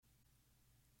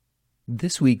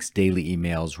This week's daily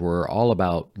emails were all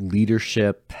about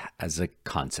leadership as a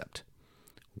concept.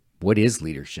 What is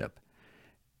leadership?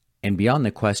 And beyond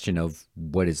the question of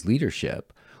what is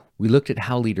leadership, we looked at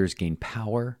how leaders gain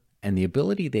power and the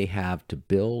ability they have to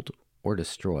build or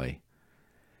destroy.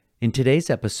 In today's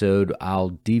episode,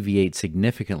 I'll deviate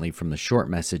significantly from the short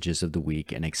messages of the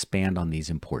week and expand on these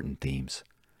important themes.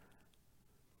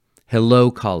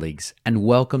 Hello, colleagues, and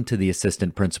welcome to the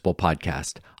Assistant Principal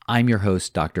Podcast. I'm your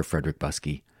host, Dr. Frederick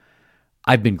Buskey.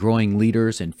 I've been growing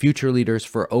leaders and future leaders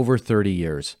for over 30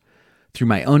 years. Through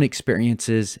my own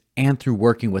experiences and through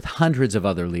working with hundreds of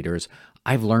other leaders,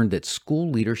 I've learned that school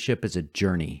leadership is a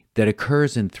journey that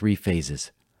occurs in 3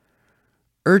 phases.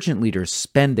 Urgent leaders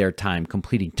spend their time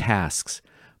completing tasks,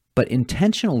 but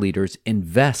intentional leaders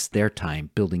invest their time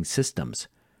building systems.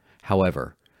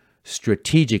 However,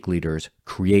 strategic leaders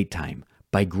create time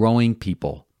by growing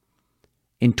people.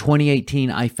 In 2018,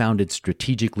 I founded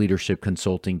Strategic Leadership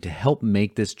Consulting to help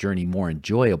make this journey more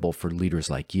enjoyable for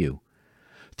leaders like you.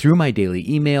 Through my daily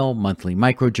email, monthly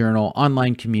microjournal,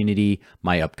 online community,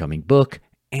 my upcoming book,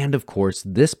 and of course,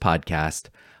 this podcast,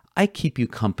 I keep you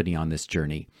company on this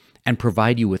journey and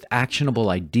provide you with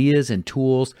actionable ideas and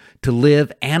tools to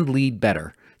live and lead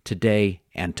better today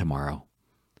and tomorrow.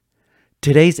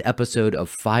 Today's episode of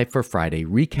 5 for Friday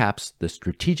recaps the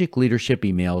strategic leadership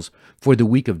emails for the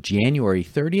week of January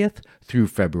 30th through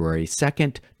February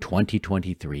 2nd,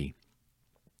 2023.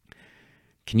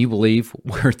 Can you believe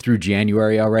we're through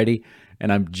January already?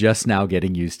 And I'm just now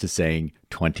getting used to saying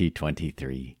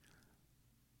 2023.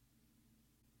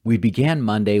 We began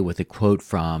Monday with a quote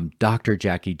from Dr.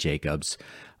 Jackie Jacobs,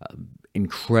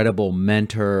 incredible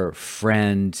mentor,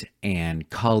 friend, and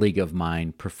colleague of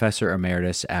mine, Professor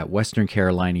Emeritus at Western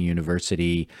Carolina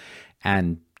University,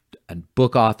 and a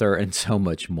book author, and so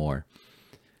much more.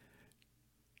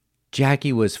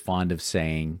 Jackie was fond of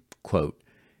saying, quote,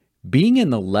 "Being in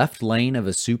the left lane of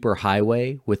a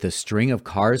superhighway with a string of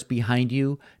cars behind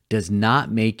you does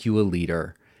not make you a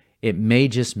leader. It may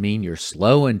just mean you're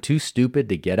slow and too stupid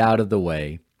to get out of the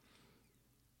way."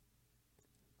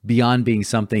 Beyond being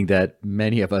something that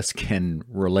many of us can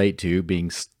relate to, being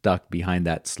stuck behind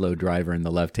that slow driver in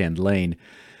the left-hand lane,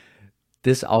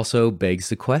 this also begs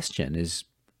the question is,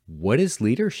 what is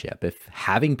leadership? If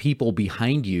having people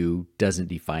behind you doesn't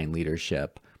define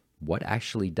leadership, what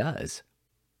actually does?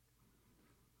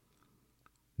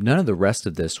 None of the rest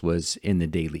of this was in the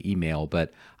daily email,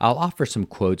 but I'll offer some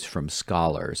quotes from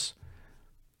scholars.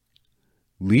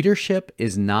 Leadership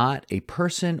is not a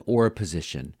person or a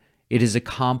position. It is a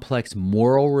complex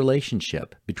moral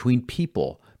relationship between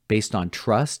people based on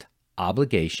trust,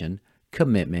 obligation,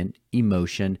 commitment,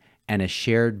 emotion, and a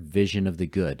shared vision of the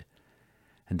good.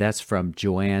 And that's from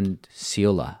Joanne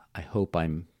Ciulla. I hope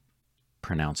I'm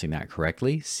pronouncing that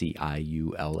correctly,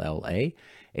 Ciulla,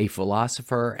 a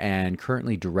philosopher and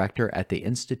currently director at the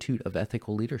Institute of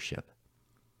Ethical Leadership.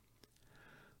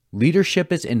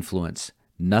 Leadership is influence,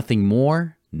 nothing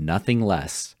more, nothing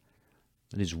less.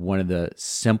 It is one of the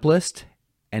simplest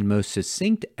and most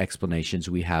succinct explanations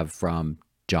we have from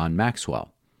John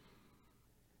Maxwell.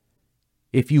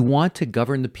 If you want to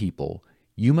govern the people,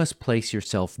 you must place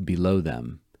yourself below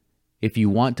them. If you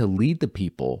want to lead the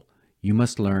people, you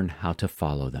must learn how to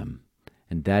follow them.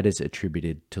 And that is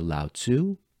attributed to Lao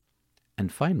Tzu.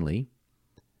 And finally,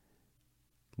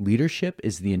 leadership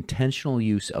is the intentional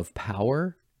use of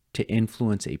power to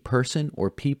influence a person or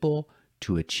people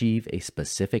to achieve a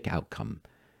specific outcome.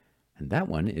 And that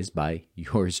one is by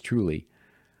yours truly.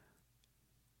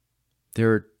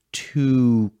 There are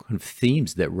 2 kind of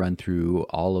themes that run through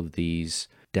all of these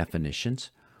definitions.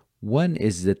 One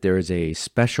is that there is a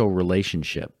special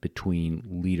relationship between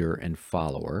leader and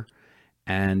follower.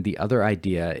 And the other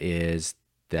idea is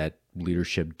that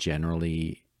leadership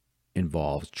generally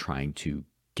involves trying to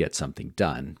get something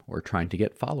done or trying to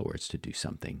get followers to do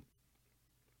something.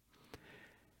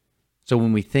 So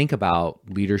when we think about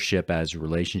leadership as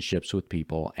relationships with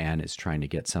people and as trying to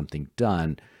get something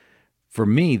done, for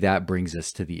me, that brings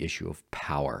us to the issue of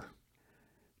power.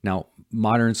 Now,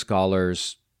 modern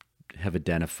scholars have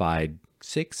identified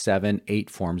 6, 7, 8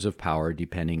 forms of power,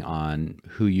 depending on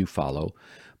who you follow.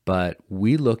 But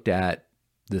we looked at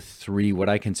the 3, what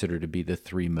I consider to be the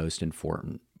 3 most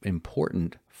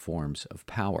important forms of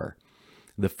power.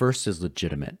 The first is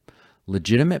legitimate.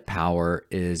 Legitimate power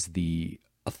is the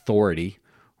authority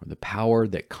or the power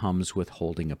that comes with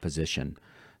holding a position.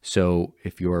 So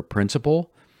if you're a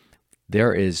principal,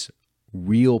 there is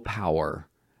real power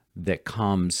that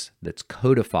comes, that's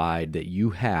codified, that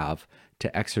you have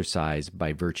to exercise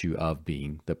by virtue of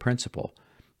being the principal.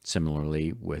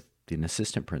 Similarly with an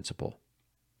assistant principal.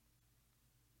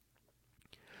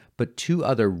 But two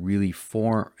other really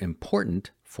important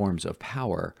forms of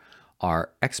power are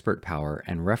expert power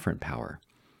and referent power.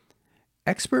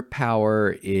 Expert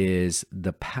power is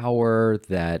the power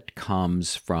that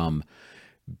comes from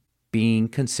being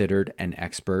considered an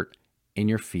expert in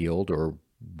your field or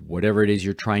whatever it is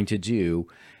you're trying to do.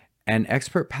 And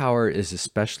expert power is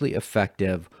especially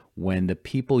effective when the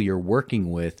people you're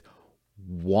working with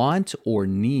want or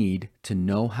need to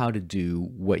know how to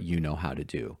do what you know how to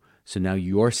do. So now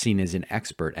you're seen as an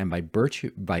expert, and by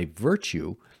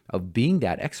virtue of being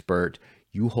that expert,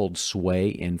 you hold sway,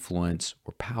 influence,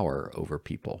 or power over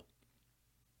people.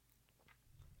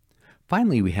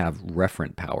 Finally, we have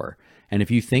referent power. And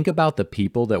if you think about the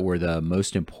people that were the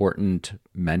most important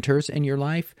mentors in your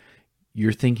life,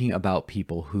 you're thinking about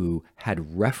people who had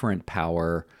referent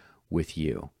power with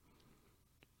you.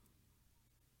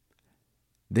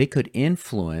 They could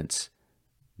influence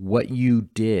what you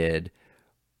did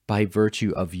by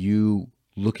virtue of you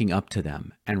looking up to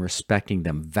them and respecting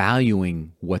them,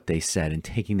 valuing what they said and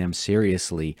taking them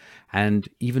seriously, and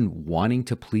even wanting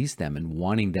to please them and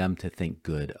wanting them to think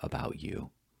good about you.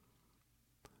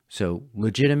 So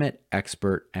legitimate,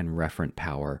 expert, and referent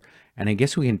power. And I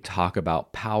guess we can talk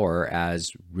about power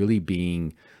as really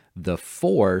being the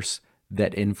force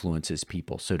that influences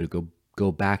people. So to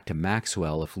go back to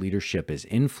Maxwell, if leadership is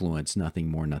influence, nothing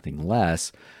more, nothing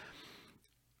less,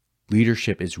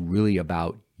 leadership is really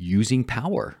about using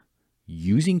power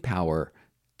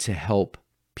to help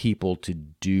people to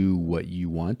do what you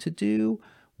want to do,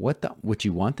 what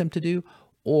you want them to do,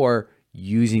 or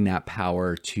using that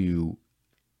power to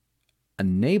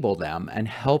enable them and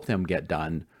help them get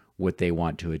done what they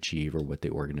want to achieve or what the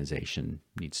organization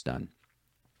needs done.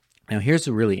 Now, here's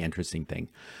a really interesting thing.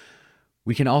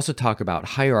 We can also talk about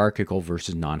hierarchical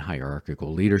versus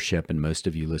non-hierarchical leadership, and most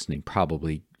of you listening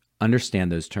probably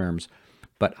understand those terms.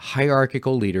 But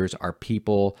hierarchical leaders are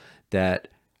people that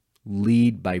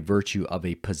lead by virtue of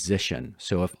a position.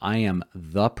 So if I am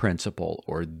the principal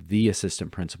or the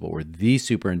assistant principal or the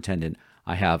superintendent,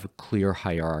 I have clear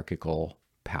hierarchical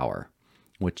power,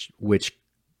 which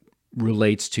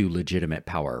relates to legitimate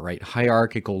power, right?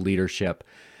 Hierarchical leadership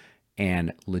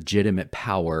and legitimate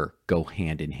power go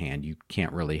hand in hand. You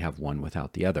can't really have one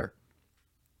without the other.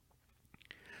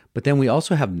 But then we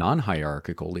also have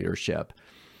non-hierarchical leadership.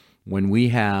 When we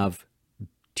have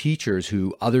teachers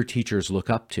who other teachers look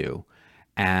up to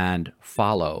and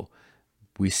follow,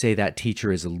 we say that teacher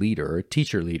is a leader, or a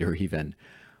teacher leader even.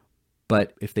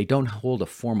 But if they don't hold a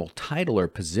formal title or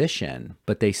position,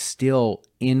 but they still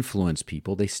influence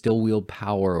people, they still wield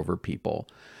power over people,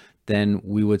 then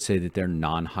we would say that they're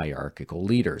non-hierarchical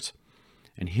leaders.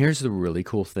 And here's the really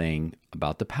cool thing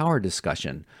about the power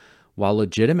discussion. While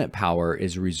legitimate power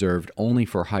is reserved only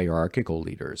for hierarchical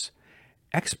leaders,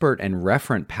 expert and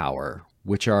referent power,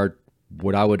 which are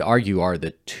what I would argue are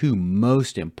the two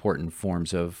most important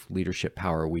forms of leadership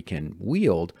power we can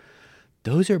wield,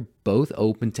 those are both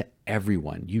open to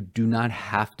everyone. You do not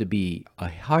have to be a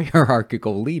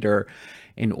hierarchical leader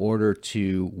in order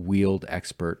to wield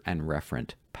expert and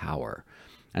referent power.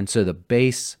 And so the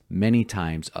base many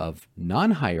times of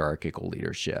non-hierarchical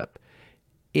leadership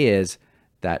is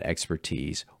that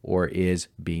expertise or is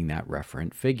being that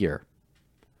referent figure.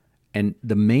 And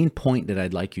the main point that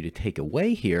I'd like you to take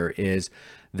away here is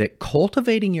that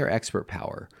cultivating your expert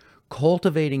power,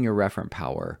 cultivating your referent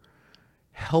power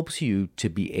helps you to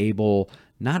be able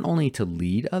not only to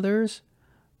lead others,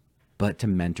 but to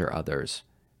mentor others,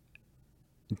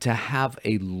 to have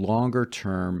a longer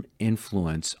term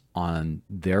influence on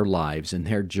their lives and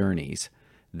their journeys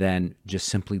than just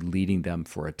simply leading them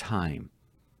for a time.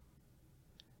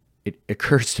 It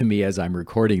occurs to me as I'm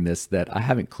recording this that I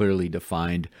haven't clearly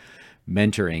defined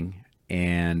mentoring,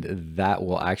 and that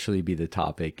will actually be the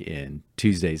topic in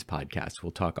Tuesday's podcast.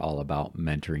 We'll talk all about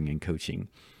mentoring and coaching.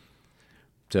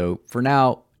 So for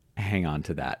now, hang on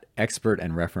to that. Expert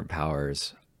and referent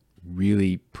powers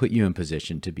really put you in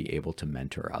position to be able to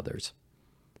mentor others.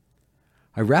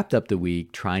 I wrapped up the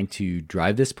week trying to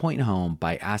drive this point home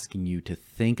by asking you to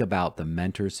think about the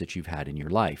mentors that you've had in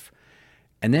your life,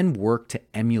 and then work to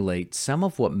emulate some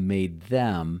of what made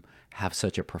them have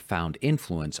such a profound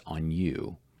influence on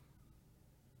you.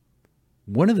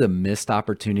 One of the missed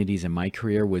opportunities in my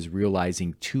career was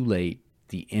realizing too late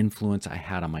the influence I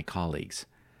had on my colleagues.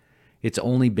 It's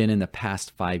only been in the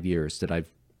past 5 years that I've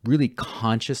really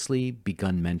consciously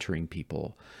begun mentoring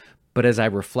people. But as I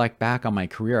reflect back on my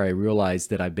career, I realized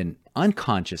that I've been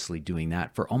unconsciously doing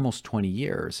that for almost 20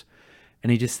 years.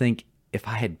 And I just think if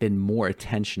I had been more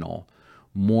attentional,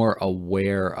 more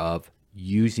aware of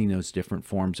using those different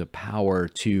forms of power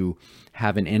to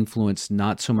have an influence,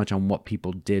 not so much on what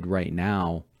people did right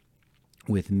now,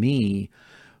 with me,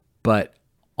 but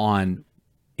on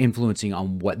influencing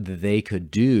on what they could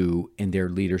do in their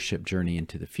leadership journey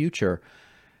into the future.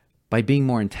 By being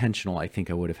more intentional, I think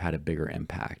I would have had a bigger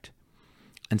impact.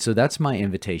 And so that's my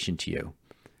invitation to you.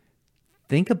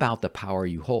 Think about the power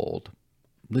you hold.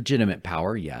 Legitimate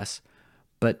power, yes,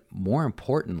 but more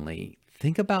importantly,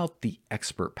 think about the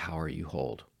expert power you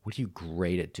hold. What are you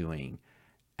great at doing?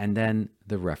 And then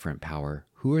the referent power.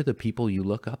 Who are the people you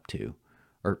look up to?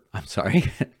 Or, I'm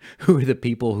sorry, who are the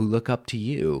people who look up to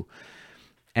you?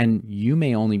 And you may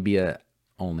you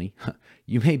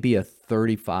may be a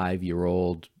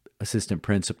 35-year-old assistant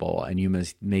principal, and you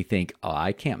may think, oh,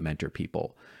 I can't mentor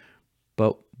people.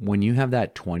 But when you have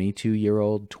that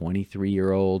 22-year-old,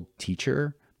 23-year-old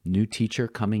teacher, new teacher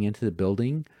coming into the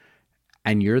building,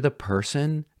 and you're the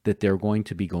person that they're going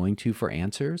to be going to for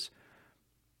answers,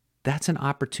 that's an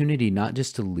opportunity not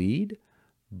just to lead,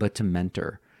 but to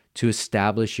mentor, to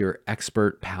establish your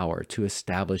expert power, to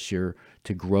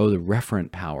grow the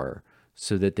referent power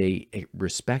so that they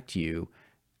respect you,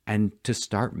 and to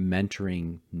start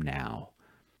mentoring now.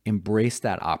 Embrace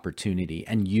that opportunity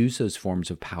and use those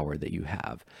forms of power that you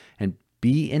have, and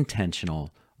be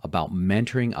intentional about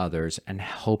mentoring others and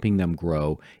helping them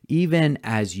grow, even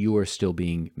as you are still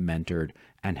being mentored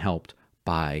and helped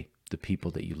by the people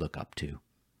that you look up to.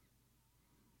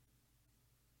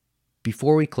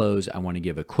 Before we close, I want to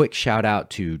give a quick shout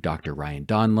out to Dr. Ryan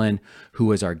Donlin, who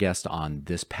was our guest on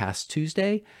this past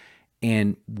Tuesday,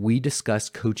 and we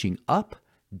discussed coaching up,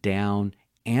 down,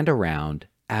 and around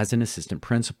as an assistant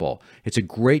principal. It's a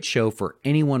great show for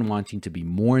anyone wanting to be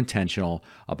more intentional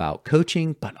about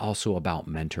coaching, but also about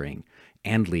mentoring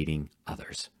and leading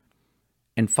others.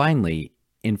 And finally,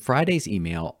 in Friday's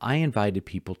email, I invited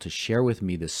people to share with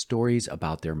me the stories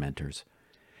about their mentors.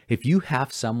 If you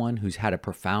have someone who's had a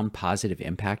profound positive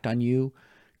impact on you,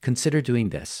 consider doing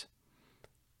this.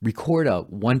 Record a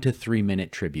 1 to 3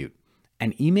 minute tribute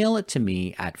and email it to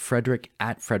me at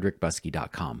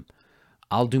frederick@frederickbuskey.com.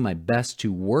 I'll do my best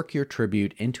to work your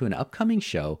tribute into an upcoming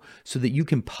show so that you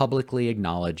can publicly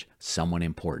acknowledge someone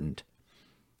important.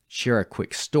 Share a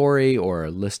quick story or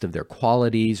a list of their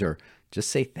qualities, or just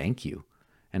say thank you,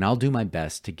 and I'll do my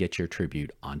best to get your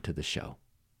tribute onto the show.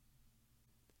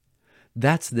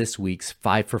 That's this week's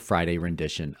 5 for Friday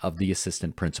rendition of the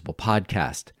Assistant Principal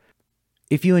Podcast.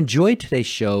 If you enjoyed today's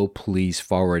show, please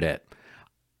forward it.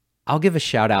 I'll give a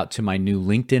shout out to my new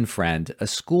LinkedIn friend, a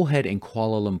school head in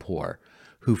Kuala Lumpur,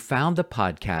 who found the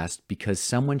podcast because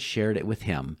someone shared it with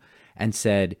him and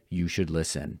said, you should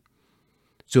listen.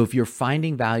 So if you're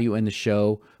finding value in the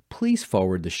show, please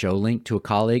forward the show link to a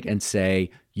colleague and say,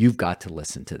 you've got to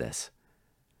listen to this.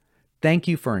 Thank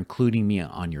you for including me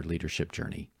on your leadership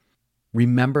journey.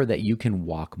 Remember that you can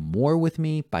walk more with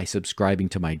me by subscribing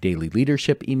to my daily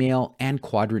leadership email and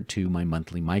Quadrant 2, my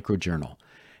monthly microjournal.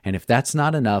 And if that's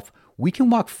not enough, we can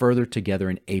walk further together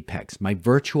in Apex, my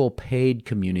virtual paid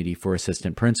community for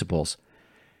assistant principals.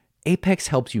 Apex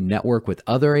helps you network with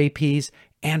other APs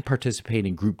and participate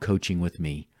in group coaching with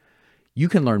me. You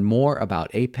can learn more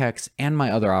about Apex and my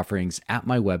other offerings at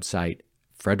my website,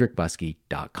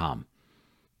 frederickbuskey.com.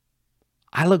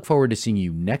 I look forward to seeing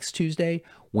you next Tuesday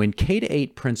when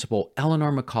K-8 principal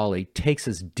Eleanor McCauley takes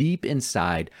us deep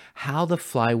inside how the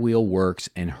flywheel works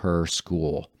in her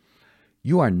school.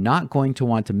 You are not going to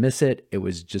want to miss it. It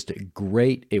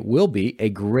will be a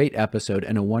great episode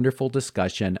and a wonderful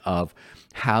discussion of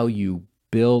how you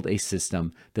build a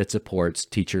system that supports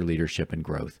teacher leadership and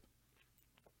growth.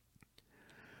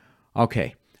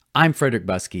 Okay, I'm Frederick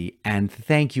Buskey, and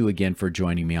thank you again for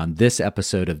joining me on this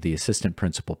episode of the Assistant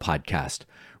Principal Podcast.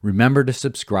 Remember to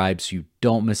subscribe so you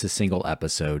don't miss a single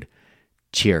episode.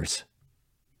 Cheers.